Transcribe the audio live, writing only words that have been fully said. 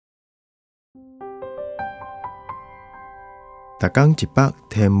逐天一百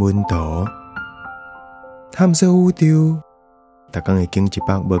天文图，探索宇宙。逐天会经一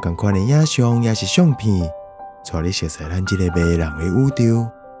百无同款的影像，也是相片，带你熟悉咱这个迷人的宇宙。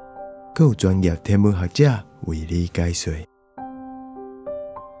更有专业天文学者为你解说。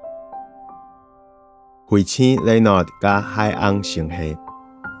彗星 Leonard 甲海翁星系，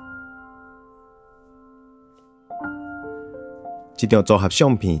这张组合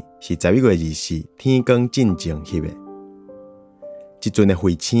相片是11月24天光进前翕的。这阵的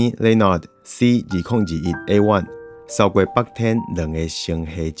彗星 Leonard C2021A1 扫过北天两个星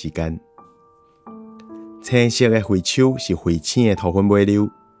系之间。青色的彗手是彗星的土粉尾流，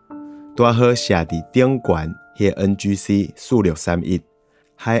大好射伫顶悬迄个 NGC4631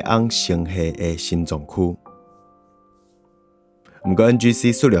 海翁星系的心脏区。不过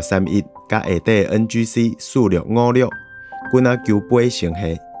NGC4631 甲下底的 NGC4656 滚仔球杯星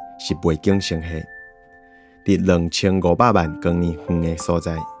系是背景星系，伫2500万光年远的所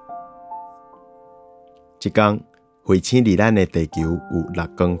在。这天，彗星离咱的地球有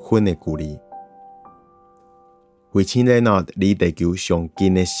6公分的距离。彗星 Leonard 离地球上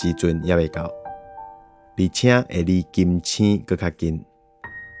近的时阵也未到，而且会离金星更较近。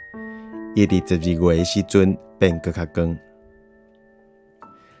伊伫12月的时阵变更较光。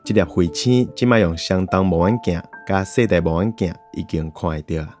这粒彗星即摆用相当望远镜甲细台望远镜已经看会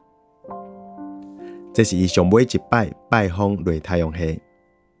到。这是伊上尾一摆拜访类太阳系。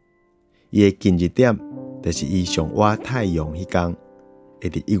伊的近日点就是伊上倚太阳迄天，会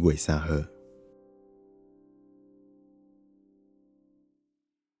伫1月3号。